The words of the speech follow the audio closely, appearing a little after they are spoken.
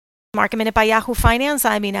Market Minute by Yahoo Finance.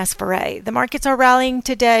 I'm Ines Ferre. The markets are rallying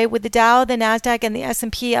today with the Dow, the Nasdaq, and the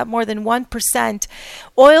S&P up more than 1%.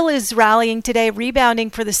 Oil is rallying today, rebounding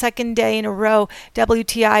for the second day in a row.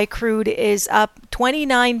 WTI crude is up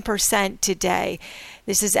 29% today.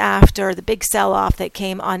 This is after the big sell-off that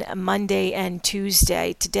came on Monday and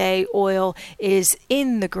Tuesday. Today, oil is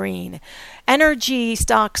in the green. Energy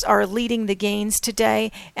stocks are leading the gains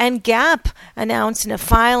today, and Gap announced in a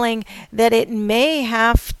filing that it may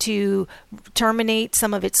have to terminate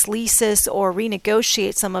some of its leases or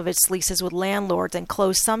renegotiate some of its leases with landlords and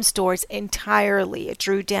close some stores entirely. It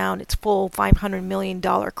drew down its full $500 million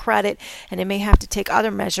credit, and it may have to take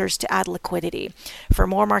other measures to add liquidity. For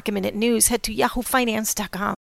more Market Minute news, head to yahoofinance.com.